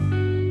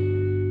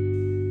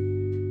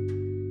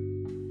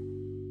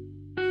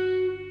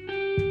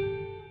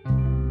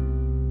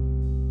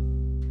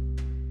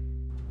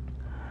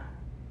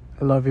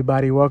Hello,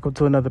 everybody. Welcome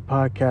to another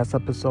podcast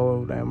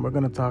episode, and we're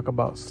going to talk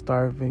about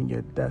starving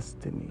your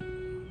destiny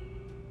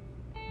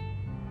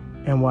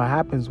and what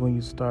happens when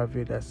you starve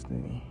your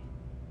destiny.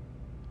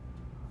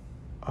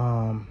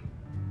 A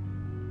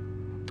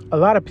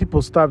lot of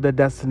people starve their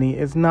destiny.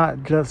 It's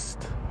not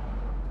just.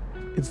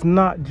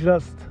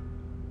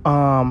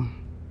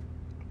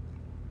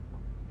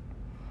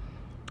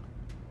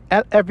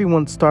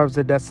 Everyone starves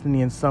their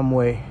destiny in some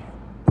way.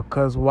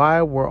 Because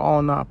why? We're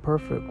all not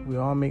perfect. We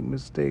all make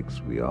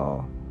mistakes. We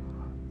all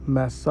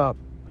mess up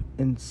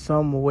in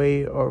some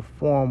way or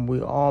form.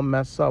 We all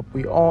mess up.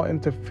 We all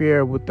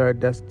interfere with our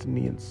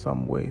destiny in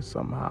some way,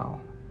 somehow.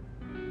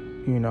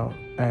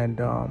 And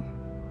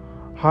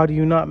how do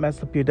you not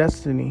mess up your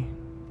destiny?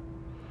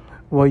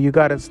 Well, you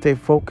got to stay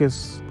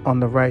focused on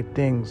the right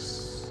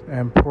things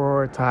and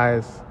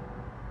prioritize,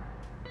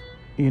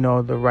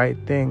 the right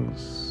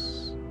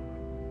things.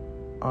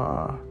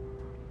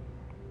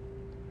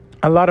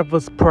 A lot of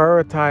us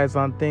prioritize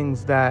on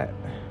things that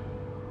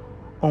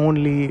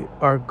only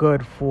are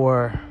good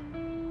for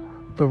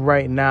the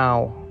right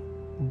now,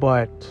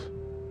 but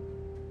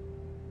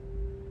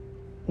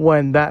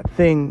when that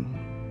thing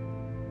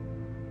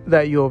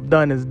that you have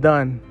done is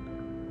done,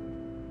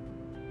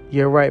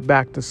 you're right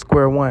back to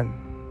square one.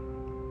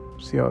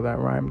 See how that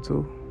rhymed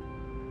too?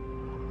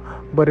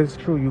 But it's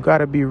true. You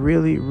gotta be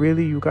really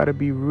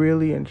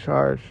in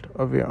charge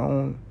of your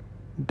own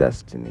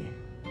destiny.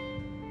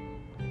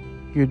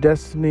 Your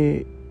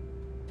destiny,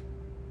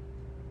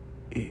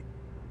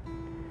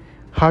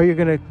 how you're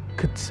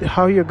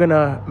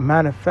gonna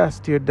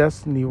manifest your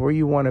destiny where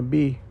you want to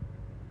be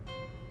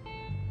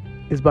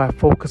is by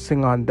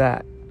focusing on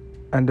that.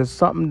 And there's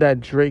something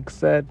that Drake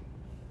said.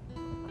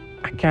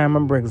 I can't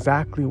remember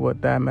exactly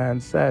what that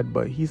man said,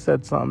 but he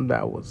said something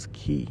that was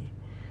key.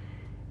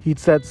 He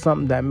said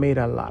something that made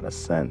a lot of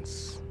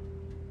sense.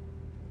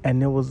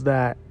 And it was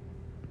that,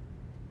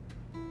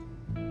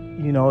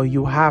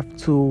 you have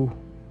to,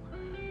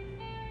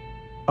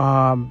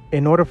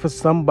 in order for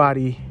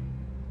somebody,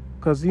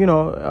 because,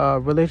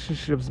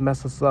 relationships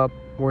mess us up.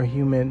 We're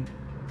human.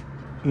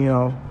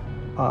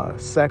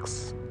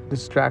 Sex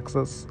distracts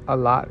us a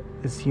lot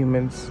as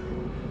humans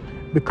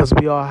because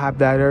we all have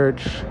that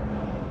urge,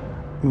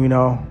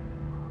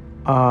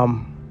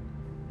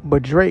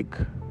 But Drake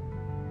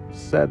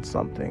said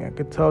something. I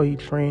could tell he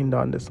trained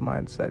on this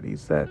mindset. He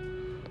said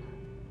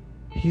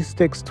he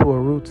sticks to a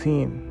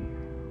routine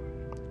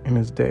in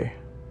his day.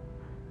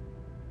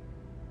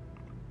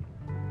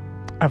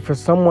 And for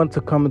someone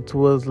to come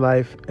into his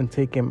life and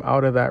take him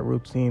out of that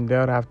routine, they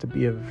would have to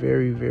be a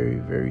very, very,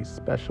 very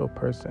special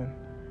person.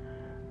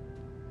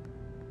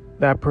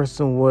 That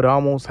person would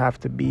almost have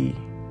to be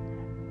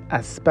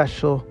as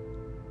special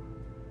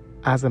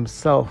as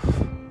himself.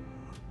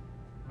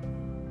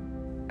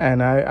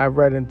 And I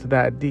read into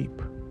that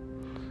deep.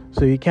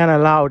 So you can't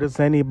allow just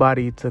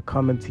anybody to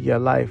come into your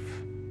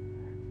life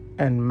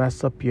and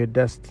mess up your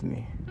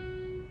destiny,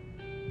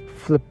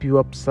 flip you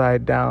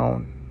upside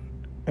down,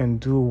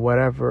 and do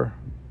whatever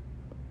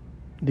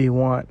they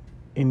want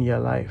in your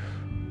life,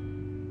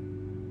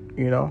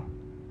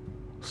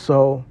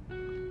 So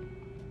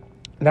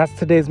that's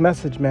today's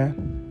message, man.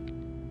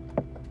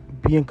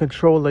 Be in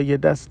control of your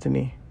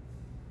destiny.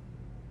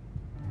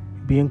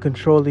 Be in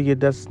control of your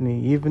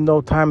destiny. Even though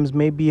times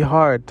may be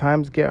hard,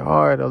 times get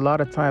hard. A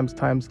lot of times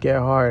get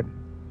hard.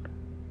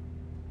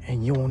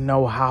 And you don't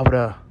know how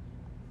to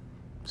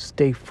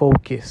stay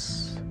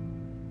focused.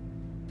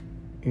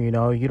 You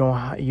don't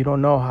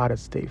know how to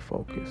stay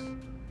focused.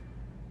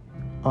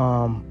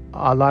 A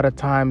lot of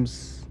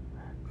times,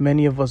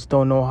 many of us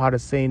don't know how to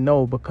say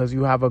no because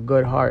you have a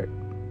good heart.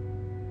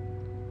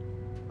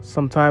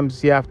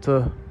 Sometimes you have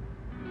to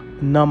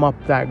numb up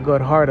that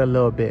good heart a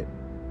little bit,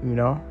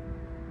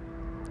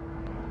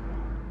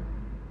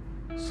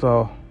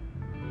 So,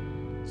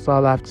 that's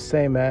all I have to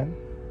say, man.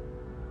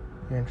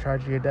 You're in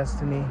charge of your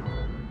destiny.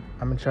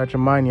 I'm in charge of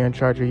mine. You're in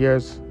charge of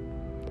yours.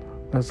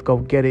 Let's go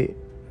get it.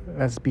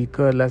 Let's be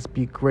good. Let's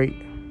be great.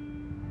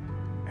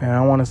 And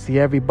I want to see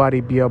everybody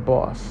be a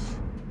boss.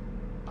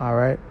 All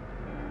right?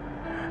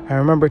 And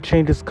remember,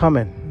 change is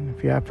coming.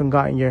 If you haven't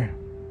gotten your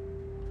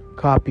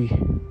copy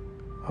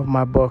of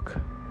my book,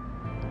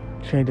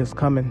 Change is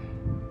Coming,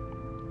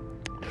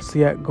 just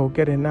go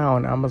get it now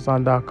on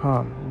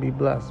Amazon.com. Be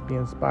blessed, be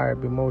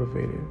inspired, be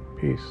motivated.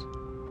 Peace.